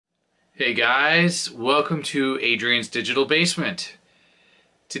Hey guys, welcome to Adrian's Digital Basement.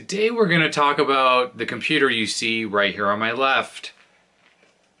 Today we're going to talk about the computer you see right here on my left,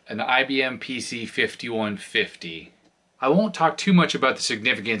 an IBM PC 5150. I won't talk too much about the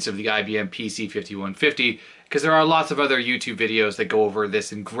significance of the IBM PC 5150 because there are lots of other YouTube videos that go over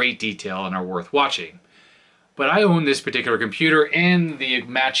this in great detail and are worth watching. But I own this particular computer and the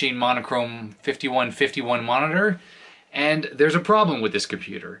matching monochrome 5151 monitor, and there's a problem with this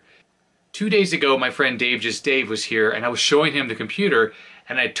computer. 2 days ago, my friend Dave was here, and I was showing him the computer,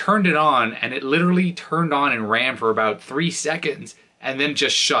 and I turned it on, and it literally turned on and ran for about 3 seconds, and then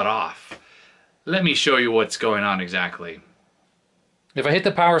just shut off. Let me show you what's going on exactly. If I hit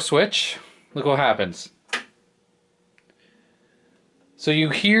the power switch, look what happens. So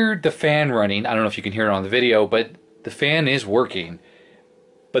you hear the fan running. I don't know if you can hear it on the video, but the fan is working,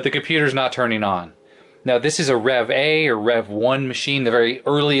 but the computer's not turning on. Now this is a Rev A or Rev 1 machine, the very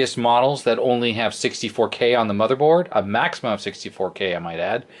earliest models that only have 64K on the motherboard, a maximum of 64K I might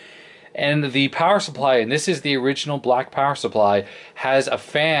add. And the power supply, and this is the original black power supply, has a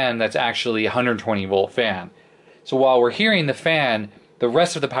fan that's actually a 120 volt fan. So while we're hearing the fan, the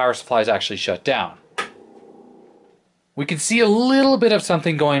rest of the power supply is actually shut down. We can see a little bit of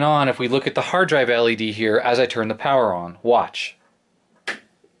something going on if we look at the hard drive LED here as I turn the power on. Watch.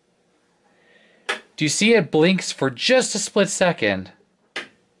 Do you see it blinks for just a split second?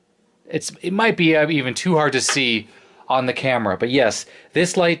 It might be even too hard to see on the camera, but yes,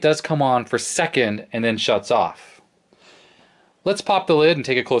 this light does come on for a second and then shuts off. Let's pop the lid and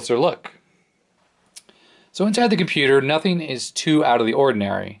take a closer look. So inside the computer, nothing is too out of the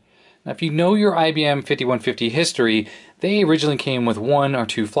ordinary. Now if you know your IBM 5150 history, they originally came with 1 or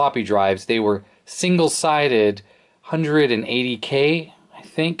 2 floppy drives. They were single-sided 180K, I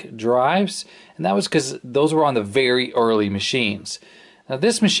think, drives, and that was because those were on the very early machines. Now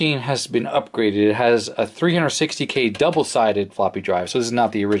this machine has been upgraded. It has a 360K double-sided floppy drive, so this is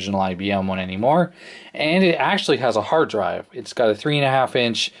not the original IBM one anymore, and it actually has a hard drive. It's got a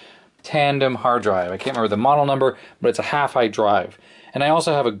 3.5-inch tandem hard drive. I can't remember the model number, but it's a half-height drive. And I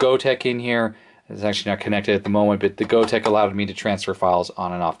also have a GoTech in here. It's actually not connected at the moment, but the GoTech allowed me to transfer files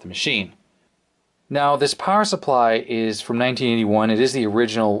on and off the machine. Now this power supply is from 1981. It is the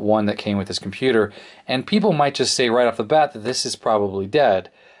original one that came with this computer, and people might just say right off the bat that this is probably dead,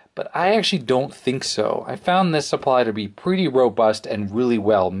 but I actually don't think so. I found this supply to be pretty robust and really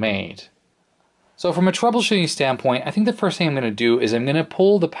well made. So from a troubleshooting standpoint, I think the first thing I'm going to do is I'm going to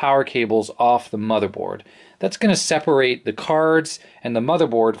pull the power cables off the motherboard. That's going to separate the cards and the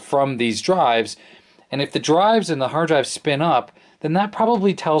motherboard from these drives, and if the drives and the hard drive spin up, then that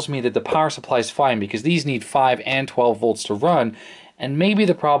probably tells me that the power supply is fine because these need 5 and 12 volts to run, and maybe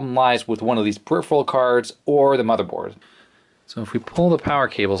the problem lies with one of these peripheral cards or the motherboard. So if we pull the power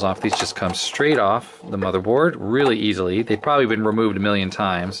cables off, these just come straight off the motherboard really easily. They've probably been removed a million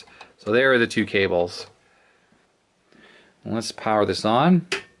times. So there are the 2 cables. Let's power this on.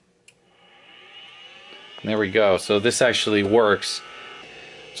 There we go. So this actually works.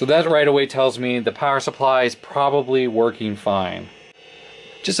 So that right away tells me the power supply is probably working fine.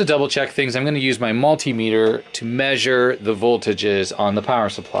 Just to double check things, I'm going to use my multimeter to measure the voltages on the power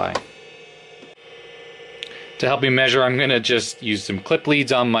supply. To help me measure, I'm going to just use some clip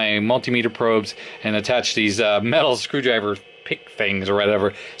leads on my multimeter probes and attach these metal screwdriver pick things or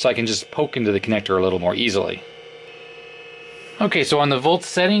whatever, so I can just poke into the connector a little more easily. Okay, so on the volt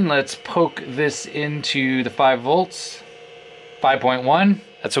setting, let's poke this into the 5 volts. 5.1,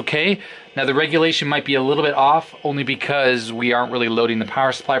 that's okay. Now the regulation might be a little bit off only because we aren't really loading the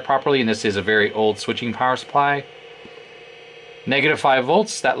power supply properly, and this is a very old switching power supply. Negative 5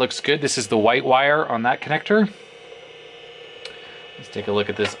 volts, that looks good. This is the white wire on that connector. Let's take a look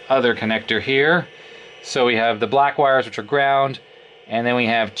at this other connector here. So we have the black wires, which are ground, and then we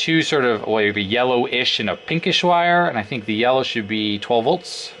have 2 sort of a yellowish and a pinkish wire, and I think the yellow should be 12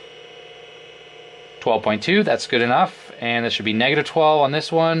 volts. 12.2, that's good enough, and it should be negative 12 on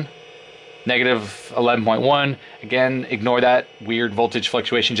this one. Negative 11.1, again, ignore that weird voltage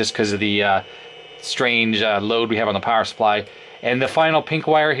fluctuation just because of the strange load we have on the power supply. And the final pink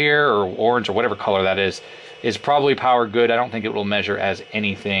wire here, or orange, or whatever color that is probably power good. I don't think it will measure as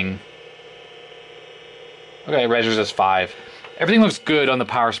anything. Okay, it measures as 5. Everything looks good on the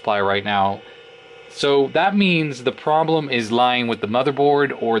power supply right now. So that means the problem is lying with the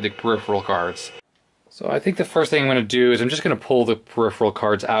motherboard or the peripheral cards. So I think the first thing I'm going to do is I'm just going to pull the peripheral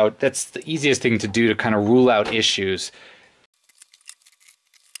cards out. That's the easiest thing to do to kind of rule out issues.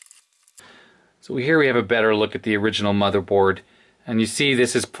 So here we have a better look at the original motherboard. And you see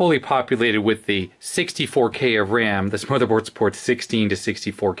this is fully populated with the 64K of RAM. This motherboard supports 16 to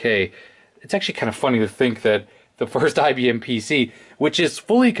 64K. It's actually kind of funny to think that the first IBM PC, which is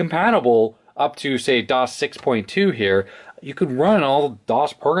fully compatible up to, say, DOS 6.2 here, you could run all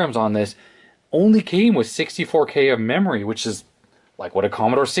DOS programs on this, only came with 64K of memory, which is like what a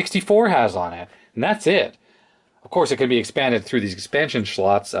Commodore 64 has on it. And that's it. Of course, it can be expanded through these expansion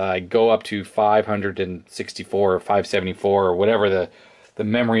slots. Go up to 564 or 574 or whatever the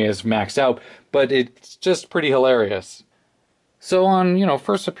memory is maxed out. But it's just pretty hilarious. So on,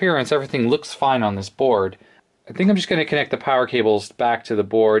 first appearance, everything looks fine on this board. I think I'm just going to connect the power cables back to the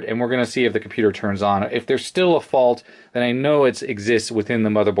board, and we're going to see if the computer turns on. If there's still a fault, then I know it exists within the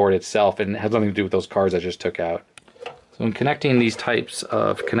motherboard itself and it has nothing to do with those cards I just took out. So I'm connecting these types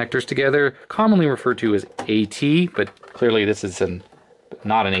of connectors together, commonly referred to as AT, but clearly this is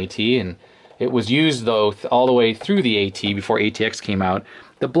not an AT, and it was used, though, all the way through the AT before ATX came out.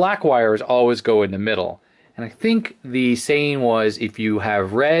 The black wires always go in the middle. And I think the saying was, if you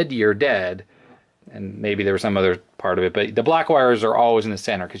have red, you're dead. And maybe there was some other part of it, but the black wires are always in the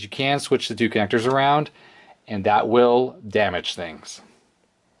center because you can switch the two connectors around and that will damage things.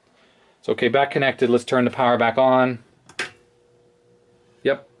 So okay, back connected. Let's turn the power back on.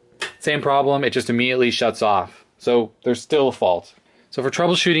 Yep, same problem. It just immediately shuts off. So there's still a fault. So for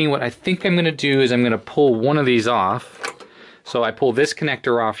troubleshooting, what I think I'm going to do is I'm going to pull one of these off. So I pull this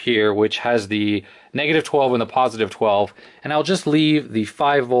connector off here, which has the -12 and the +12, and I'll just leave the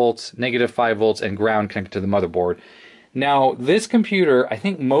 5 volts, -5 volts, and ground connected to the motherboard. Now, this computer, I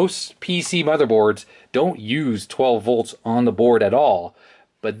think most PC motherboards don't use 12 volts on the board at all,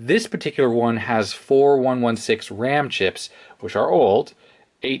 but this particular one has 4 116 RAM chips, which are old.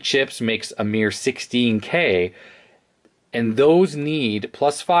 8 chips makes a mere 16K, and those need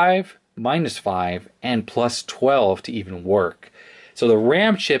 +5, -5, and +12 to even work. So the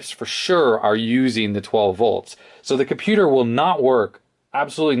RAM chips for sure are using the 12 volts. So the computer will not work,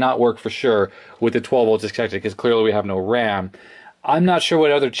 absolutely not work for sure, with the 12 volts disconnected because clearly we have no RAM. I'm not sure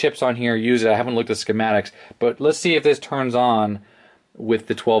what other chips on here use it. I haven't looked at schematics, but let's see if this turns on with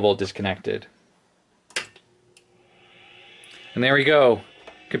the 12 volt disconnected. And there we go.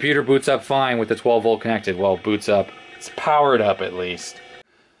 Computer boots up fine with the 12 volt connected. Well, boots up. It's powered up at least.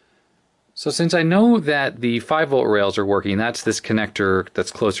 So since I know that the 5 volt rails are working, that's this connector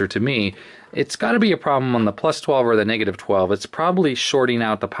that's closer to me, it's got to be a problem on the +12 or the -12. It's probably shorting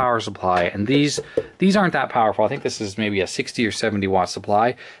out the power supply, and these aren't that powerful. I think this is maybe a 60 or 70 watt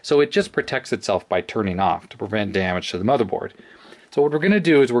supply, so it just protects itself by turning off to prevent damage to the motherboard. So what we're going to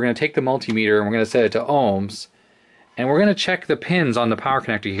do is we're going to take the multimeter and we're going to set it to ohms, and we're going to check the pins on the power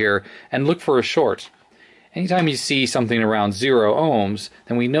connector here and look for a short. Anytime you see something around 0 ohms,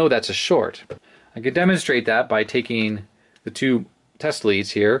 then we know that's a short. I could demonstrate that by taking the two test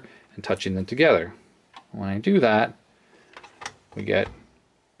leads here and touching them together. When I do that, we get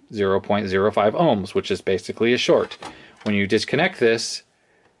 0.05 ohms, which is basically a short. When you disconnect this,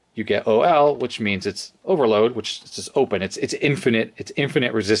 you get OL, which means it's overload, which is just open. It's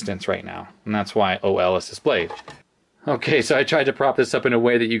infinite resistance right now, and that's why OL is displayed. Okay, so I tried to prop this up in a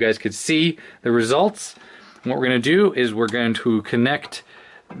way that you guys could see the results. What we're going to do is we're going to connect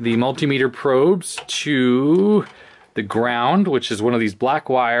the multimeter probes to the ground, which is one of these black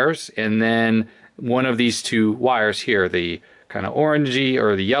wires, and then one of these two wires here, the kind of orangey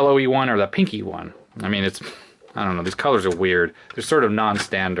or the yellowy one or the pinky one. I mean, I don't know, these colors are weird. They're sort of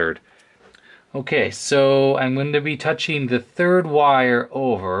non-standard. Okay, so I'm going to be touching the third wire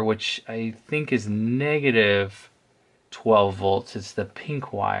over, which I think is -12 volts. It's the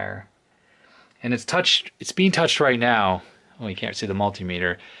pink wire. And it's being touched right now. Oh, you can't see the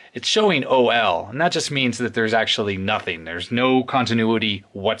multimeter. It's showing OL, and that just means that there's actually nothing. There's no continuity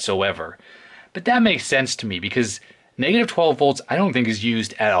whatsoever. But that makes sense to me because -12 volts I don't think is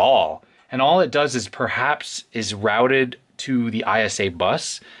used at all. And all it does is perhaps is routed to the ISA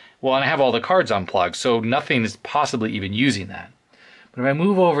bus. Well, and I have all the cards unplugged, so nothing is possibly even using that. But if I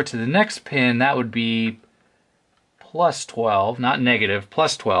move over to the next pin, that would be +12, not negative,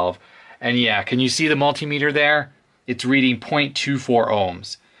 +12. And yeah, can you see the multimeter there? It's reading 0.24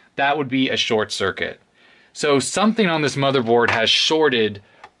 ohms. That would be a short circuit. So something on this motherboard has shorted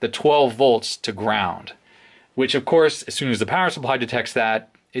the 12 volts to ground, which of course, as soon as the power supply detects that,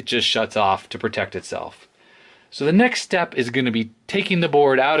 it just shuts off to protect itself. So the next step is going to be taking the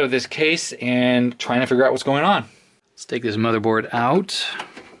board out of this case and trying to figure out what's going on. Let's take this motherboard out.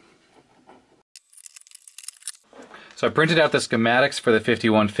 So I printed out the schematics for the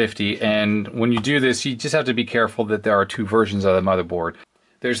 5150, and when you do this, you just have to be careful that there are two versions of the motherboard.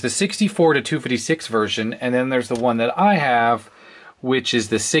 There's the 64 to 256 version, and then there's the one that I have, which is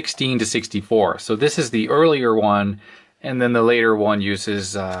the 16 to 64. So this is the earlier one, and then the later one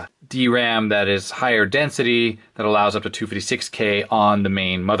uses DRAM that is higher density that allows up to 256K on the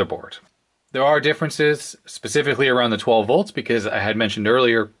main motherboard. There are differences specifically around the 12 volts because I had mentioned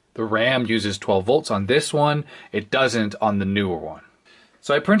earlier the RAM uses 12 volts on this one. It doesn't on the newer one.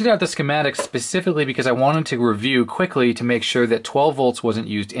 So I printed out the schematics specifically because I wanted to review quickly to make sure that 12 volts wasn't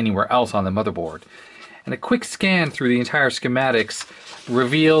used anywhere else on the motherboard. And a quick scan through the entire schematics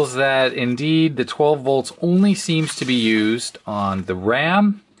reveals that indeed the 12 volts only seems to be used on the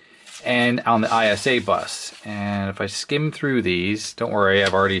RAM and on the ISA bus. And if I skim through these, don't worry,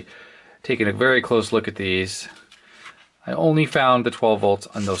 I've already taken a very close look at these. I only found the 12 volts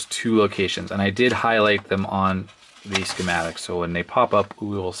on those two locations, and I did highlight them on the schematics, so when they pop up,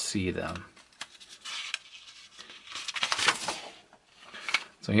 we will see them.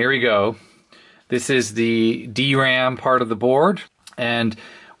 So here we go. This is the DRAM part of the board, and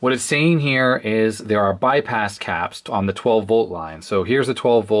what it's saying here is there are bypass caps on the 12 volt line. So here's the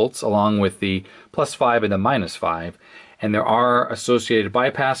 12 volts along with the +5 and the -5, and there are associated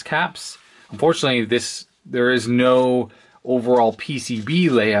bypass caps. Unfortunately, there is no overall PCB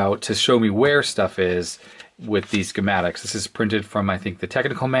layout to show me where stuff is with these schematics. This is printed from, I think, the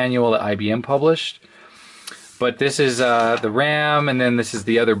technical manual that IBM published. But this is the RAM, and then this is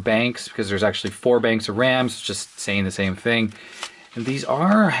the other banks, because there's actually 4 banks of RAMs, just saying the same thing. And these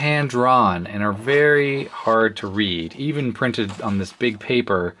are hand-drawn and are very hard to read. Even printed on this big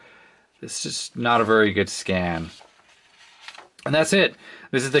paper, it's just not a very good scan. And that's it.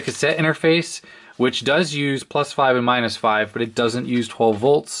 This is the cassette interface, which does use +5 and -5, but it doesn't use 12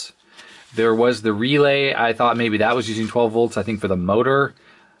 volts. There was the relay. I thought maybe that was using 12 volts, I think for the motor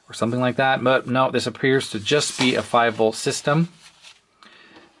or something like that. But no, this appears to just be a 5 volt system.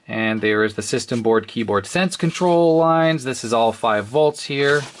 And there is the system board keyboard sense control lines. This is all 5 volts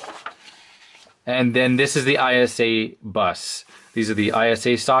here. And then this is the ISA bus. These are the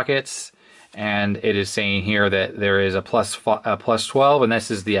ISA sockets. And it is saying here that there is a +12, and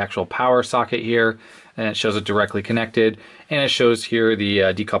this is the actual power socket here. And it shows it directly connected, and it shows here the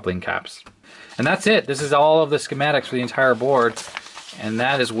decoupling caps. And that's it. This is all of the schematics for the entire board, and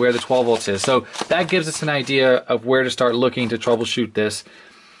that is where the 12 volts is. So that gives us an idea of where to start looking to troubleshoot this.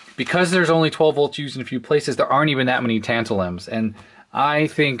 Because there's only 12 volts used in a few places, there aren't even that many tantalums, and I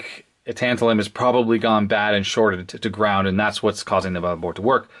think a tantalum has probably gone bad and shorted to ground, and that's what's causing the motherboard to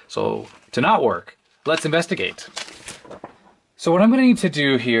work. So to not work, let's investigate. So what I'm going to need to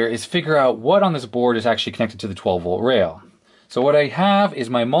do here is figure out what on this board is actually connected to the 12 volt rail. So what I have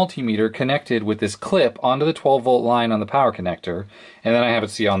is my multimeter connected with this clip onto the 12 volt line on the power connector, and then I have it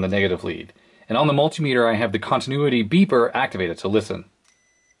see on the negative lead. And on the multimeter I have the continuity beeper activated, so listen.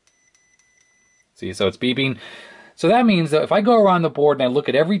 See, so it's beeping. So that means that if I go around the board and I look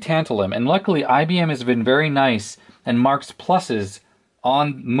at every tantalum, and luckily IBM has been very nice and marks pluses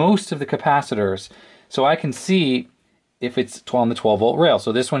on most of the capacitors, so I can see if it's on the 12 volt rail.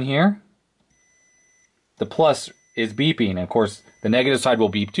 So this one here, the plus is beeping. And of course, the negative side will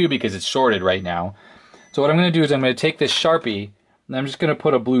beep too because it's shorted right now. So what I'm going to do is I'm going to take this Sharpie and I'm just going to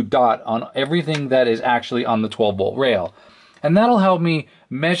put a blue dot on everything that is actually on the 12 volt rail. And that'll help me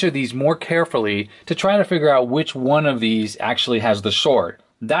measure these more carefully to try to figure out which one of these actually has the short.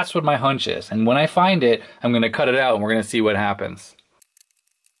 That's what my hunch is. And when I find it, I'm going to cut it out and we're going to see what happens.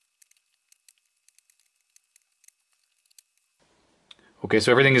 Okay,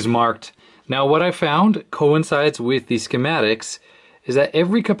 so everything is marked. Now what I found coincides with the schematics is that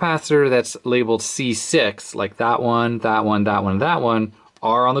every capacitor that's labeled C6, like that one, that one, that one, that one,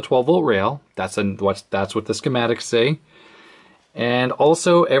 are on the 12 volt rail. That's what the schematics say. And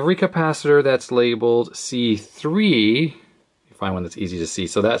also every capacitor that's labeled C3, you find one that's easy to see.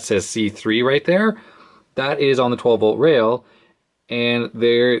 So that says C3 right there. That is on the 12 volt rail, and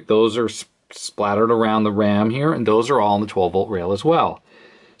those are splattered around the RAM here, and those are all on the 12 volt rail as well.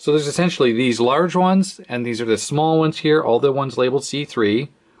 So there's essentially these large ones, and these are the small ones here, all the ones labeled C3.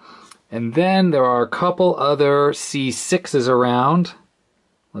 And then there are a couple other C6s around.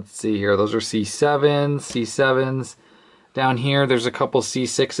 Let's see here, those are C7s. Down here, there's a couple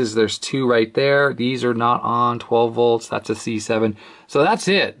C6s, there's 2 right there. These are not on 12 volts, that's a C7. So that's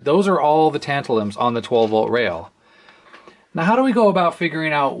it. Those are all the tantalums on the 12 volt rail. Now how do we go about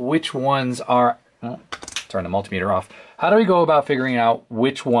figuring out which ones are, turn the multimeter off. How do we go about figuring out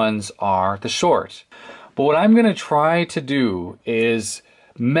which ones are the short? But what I'm going to try to do is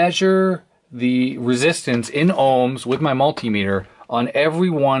measure the resistance in ohms with my multimeter on every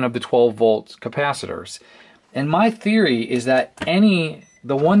one of the 12 volt capacitors. And my theory is that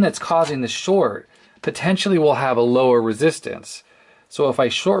the one that's causing the short potentially will have a lower resistance. So if I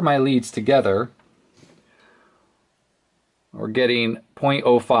short my leads together, we're getting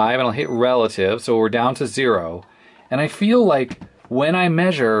 0.05, and I'll hit relative, so we're down to 0. And I feel like when I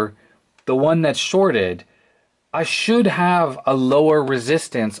measure the one that's shorted, I should have a lower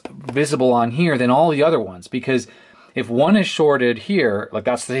resistance visible on here than all the other ones, because if one is shorted here, like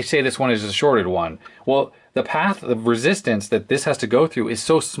they say this one is a shorted one, well, the path of resistance that this has to go through is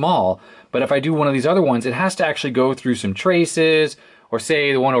so small, but if I do one of these other ones, it has to actually go through some traces, or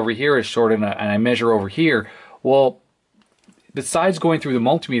say the one over here is shorted and I measure over here. Well, besides going through the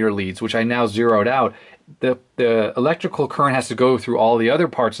multimeter leads, which I now zeroed out, the electrical current has to go through all the other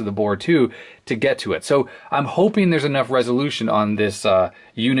parts of the board too to get to it. So I'm hoping there's enough resolution on this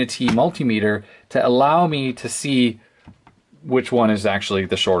Unity multimeter to allow me to see which one is actually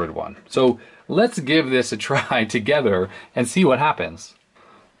the shorted one. So let's give this a try together and see what happens.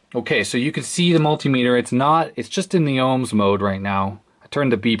 Okay, so you can see the multimeter. It's just in the ohms mode right now. I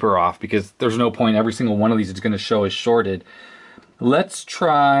turned the beeper off because there's no point. Every single one of these is going to show as shorted. Let's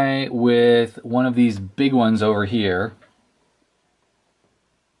try with one of these big ones over here.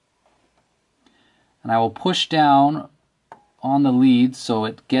 And I will push down on the lead so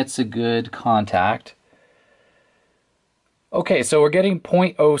it gets a good contact. Okay, so we're getting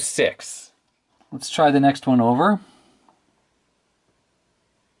 0.06. Let's try the next one over.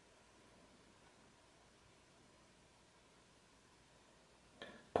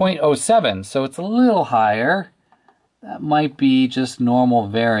 .07, so it's a little higher. That might be just normal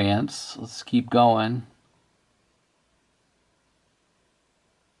variance. Let's keep going.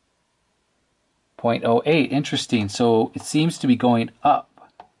 0.08, interesting. So it seems to be going up.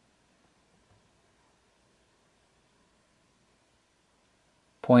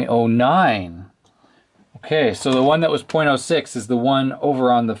 0.09. Okay, so the one that was 0.06 is the one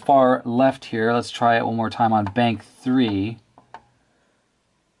over on the far left here. Let's try it one more time on bank 3.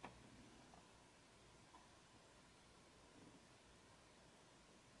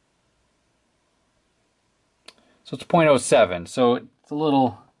 So it's 0.07, so it's a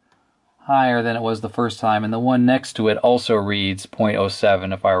little higher than it was the first time, and the one next to it also reads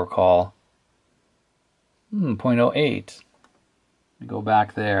 0.07 if I recall. 0.08. Let me go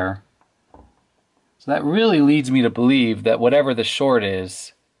back there. So that really leads me to believe that whatever the short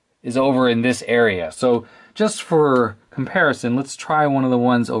is over in this area. So just for comparison, let's try one of the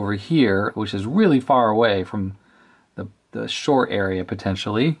ones over here, which is really far away from the short area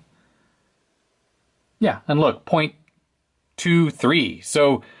potentially. Yeah, and look, 0.23.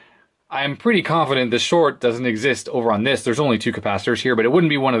 So I'm pretty confident the short doesn't exist over on this. There's only 2 capacitors here, but it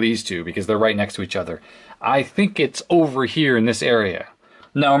wouldn't be one of these 2 because they're right next to each other. I think it's over here in this area.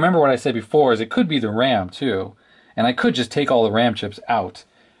 Now remember what I said before is it could be the RAM too. And I could just take all the RAM chips out.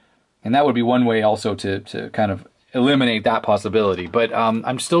 And that would be one way also to kind of eliminate that possibility. But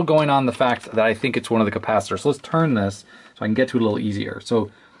I'm still going on the fact that I think it's one of the capacitors. So let's turn this so I can get to it a little easier.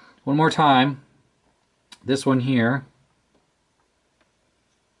 So one more time. This one here,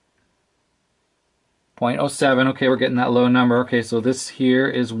 0.07, okay, we're getting that low number. Okay, so this here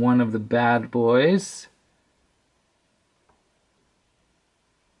is one of the bad boys.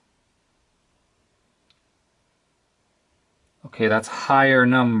 Okay, that's higher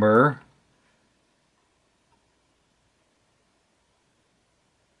number.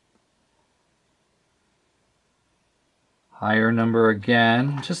 Higher number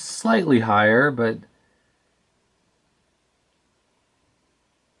again, just slightly higher, but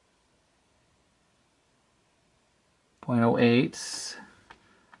 0.08.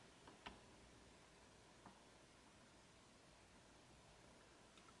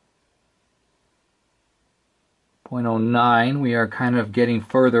 0.09. We are kind of getting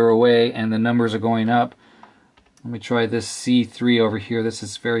further away and the numbers are going up. Let me try this C3 over here. This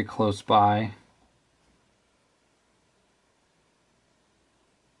is very close by.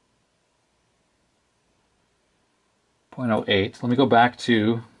 0.08. Let me go back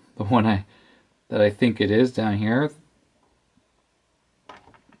to the one that I think it is down here.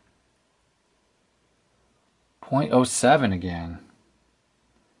 0.07 again.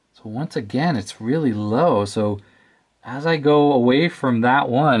 So once again, it's really low. So as I go away from that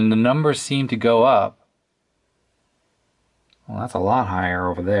one, the numbers seem to go up. Well, that's a lot higher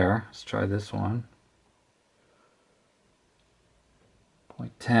over there. Let's try this one.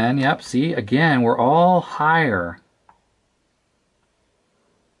 0.10. Yep, see, again, we're all higher.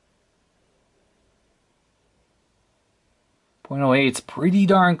 0.08, it's pretty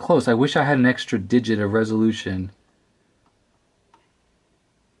darn close. I wish I had an extra digit of resolution.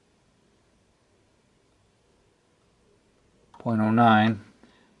 .09,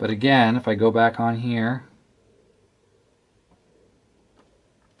 but again, if I go back on here,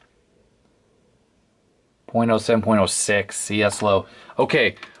 0.07, 0.06. See, that's low.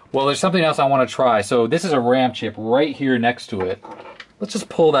 Okay, well, there's something else I want to try. So this is a RAM chip right here next to it. Let's just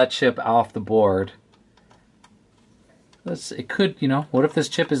pull that chip off the board. It could, you know, what if this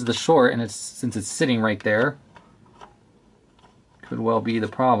chip is the short and since it's sitting right there? Could well be the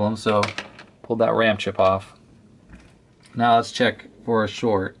problem, so pull that RAM chip off. Now let's check for a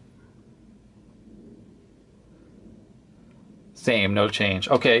short. Same, no change.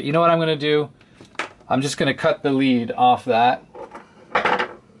 Okay, you know what I'm gonna do? I'm just gonna cut the lead off that. I'm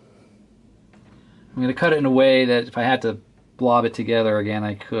gonna cut it in a way that if I had to blob it together again,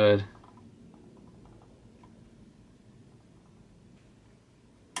 I could.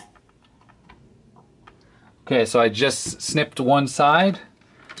 Okay, so I just snipped one side.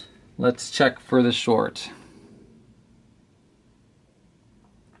 Let's check for the short.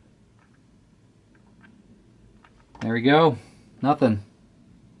 There we go. Nothing.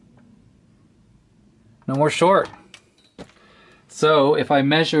 No more short. So if I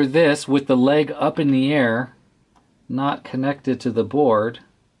measure this with the leg up in the air, not connected to the board,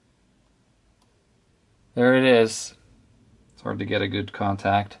 there it is. It's hard to get a good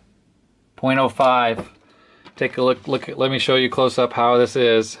contact. 0.05. Take a look. Let me show you close up how this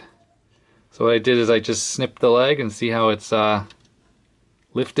is. So what I did is I just snipped the leg and see how it's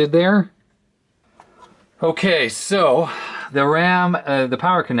lifted there. Okay, so the RAM, the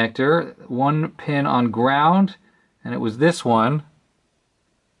power connector, one pin on ground, and it was this one,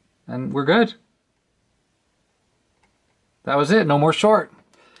 and we're good. That was it. No more short.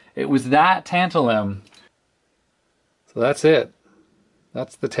 It was that tantalum. So that's it.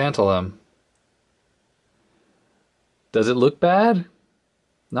 That's the tantalum. Does it look bad?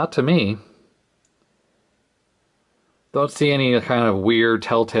 Not to me. Don't see any kind of weird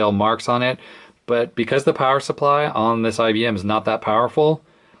telltale marks on it, but because the power supply on this IBM is not that powerful,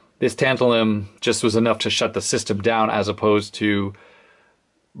 this tantalum just was enough to shut the system down as opposed to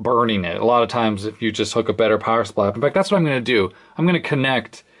burning it. A lot of times if you just hook a better power supply up, in fact that's what I'm going to do. I'm going to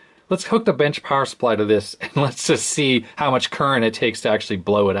connect, let's hook the bench power supply to this and let's just see how much current it takes to actually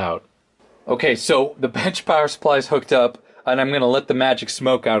blow it out. Okay, so the bench power supply is hooked up, and I'm going to let the magic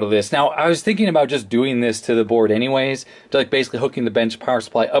smoke out of this. Now, I was thinking about just doing this to the board anyways, to like basically hooking the bench power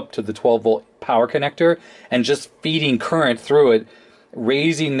supply up to the 12-volt power connector, and just feeding current through it,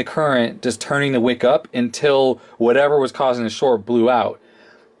 raising the current, just turning the wick up until whatever was causing the short blew out.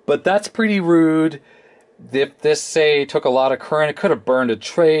 But that's pretty rude. If this, say, took a lot of current, it could have burned a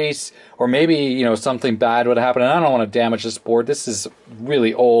trace, or maybe, you know, something bad would have happened, and I don't want to damage this board. This is a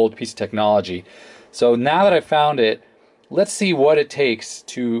really old piece of technology. So now that I found it, let's see what it takes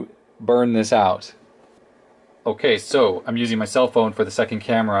to burn this out. Okay, so I'm using my cell phone for the second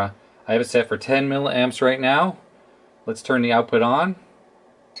camera. I have it set for 10 milliamps right now. Let's turn the output on.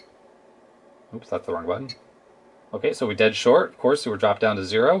 Oops, that's the wrong button. Okay, so we dead short, of course, so we're dropped down to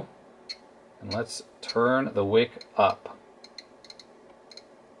 0. And let's turn the wick up.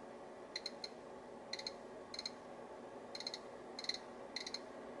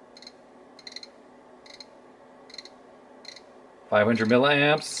 $500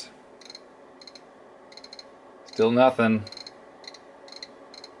 milliamps. Still nothing.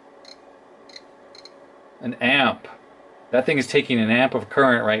 An amp. That thing is taking an amp of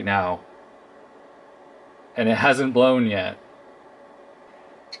current right now. And it hasn't blown yet.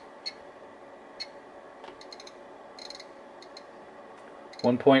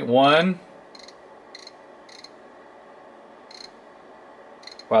 $1.1.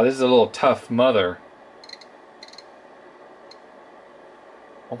 Wow, this is a little tough mother.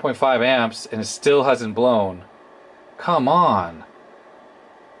 1.5 amps and it still hasn't blown. Come on.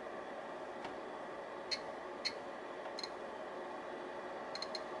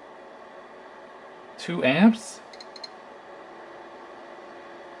 $2 amps?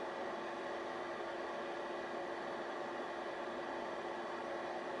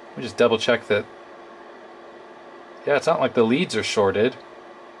 Let me just double check that. Yeah, it's not like the leads are shorted.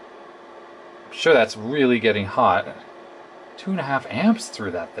 I'm sure that's really getting hot. 2.5 amps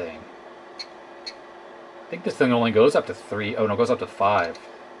through that thing. I think this thing only goes up to 3. Oh no, it goes up to 5.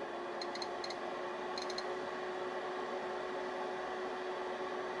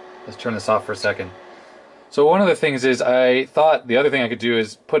 Let's turn this off for a second. So one of the things is, I thought the other thing I could do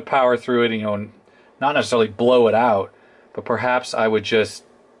is put power through it, you know, and not necessarily blow it out, but perhaps I would just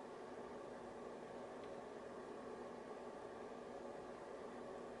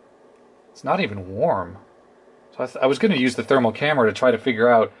it's not even warm. So I was going to use the thermal camera to try to figure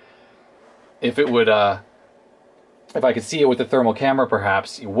out if it would, if I could see it with the thermal camera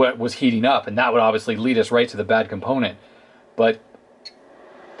perhaps, what was heating up, and that would obviously lead us right to the bad component. But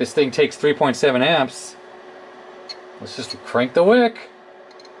this thing takes 3.7 amps, Let's just crank the wick.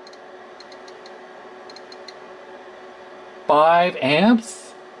 5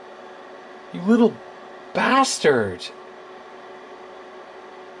 amps? You little bastard.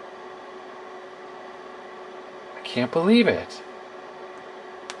 I can't believe it.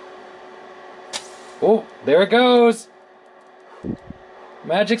 Oh, there it goes.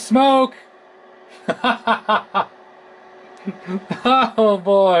 Magic smoke. Oh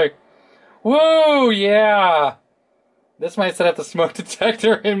boy. Woo, yeah. This might set up the smoke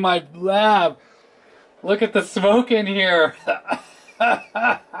detector in my lab. Look at the smoke in here.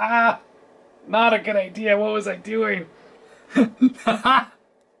 Not a good idea. What was I doing?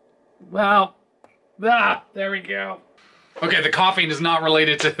 Well, there we go. Okay, the coughing is not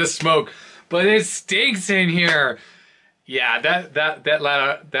related to the smoke, but it stinks in here. Yeah, that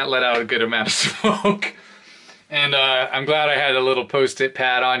let out a good amount of smoke. And I'm glad I had a little post-it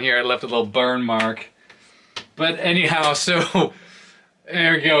pad on here. I left a little burn mark. But anyhow, so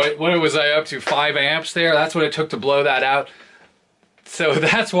there we go. What was I up to? 5 amps there? That's what it took to blow that out. So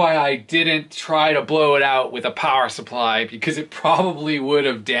that's why I didn't try to blow it out with a power supply, because it probably would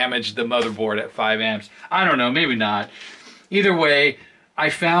have damaged the motherboard at 5 amps. I don't know, maybe not. Either way, I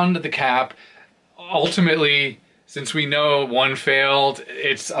found the cap. Ultimately, since we know one failed,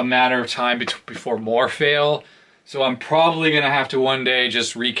 it's a matter of time before more fail. So I'm probably going to have to one day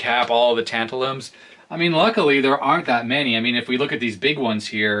just recap all the tantalums. I mean, luckily there aren't that many. I mean, if we look at these big ones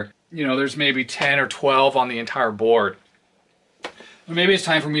here, you know, there's maybe 10 or 12 on the entire board. Or maybe it's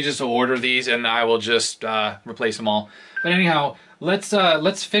time for me just to order these and I will just replace them all. But anyhow,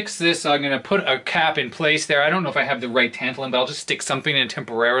 let's fix this. I'm going to put a cap in place there. I don't know if I have the right tantalum, but I'll just stick something in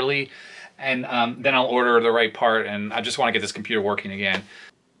temporarily, and then I'll order the right part, and I just want to get this computer working again.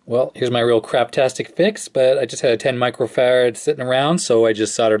 Well, here's my real craptastic fix, but I just had a 10 microfarad sitting around, so I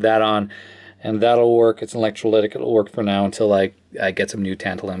just soldered that on, and that'll work. It's an electrolytic. It'll work for now until I get some new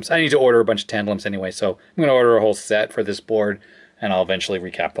tantalums. I need to order a bunch of tantalums anyway, so I'm going to order a whole set for this board, and I'll eventually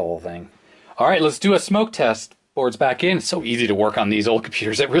recap the whole thing. All right, let's do a smoke test. Board's back in. It's so easy to work on these old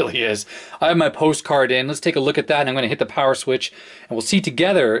computers. It really is. I have my postcard in. Let's take a look at that, and I'm going to hit the power switch, and we'll see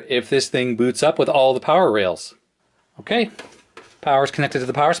together if this thing boots up with all the power rails. Okay, power's connected to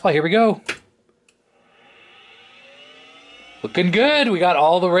the power supply. Here we go. Looking good. We got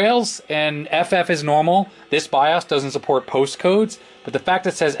all the rails, and FF is normal. This BIOS doesn't support postcodes, but the fact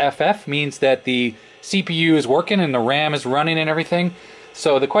that it says FF means that the CPU is working and the RAM is running and everything.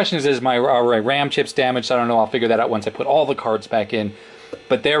 So the question is my RAM chip's damaged? I don't know. I'll figure that out once I put all the cards back in.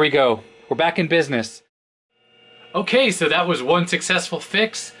 But there we go. We're back in business. Okay, so that was one successful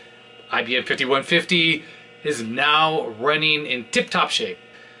fix. IBM 5150 is now running in tip-top shape.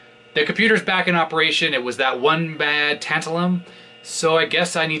 The computer's back in operation. It was that one bad tantalum. So I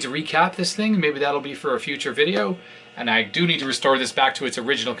guess I need to recap this thing. Maybe that'll be for a future video. And I do need to restore this back to its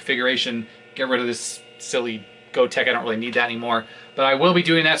original configuration. Get rid of this silly Gotek. I don't really need that anymore. But I will be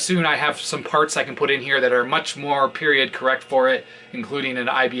doing that soon. I have some parts I can put in here that are much more period correct for it, including an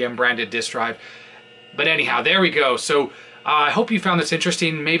IBM branded disk drive. But anyhow, there we go. So I hope you found this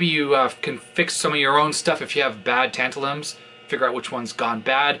interesting. Maybe you can fix some of your own stuff if you have bad tantalums. Figure out which one's gone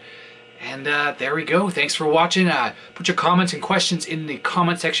bad. And there we go. Thanks for watching. Put your comments and questions in the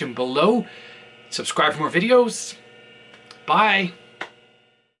comment section below. Subscribe for more videos. Bye.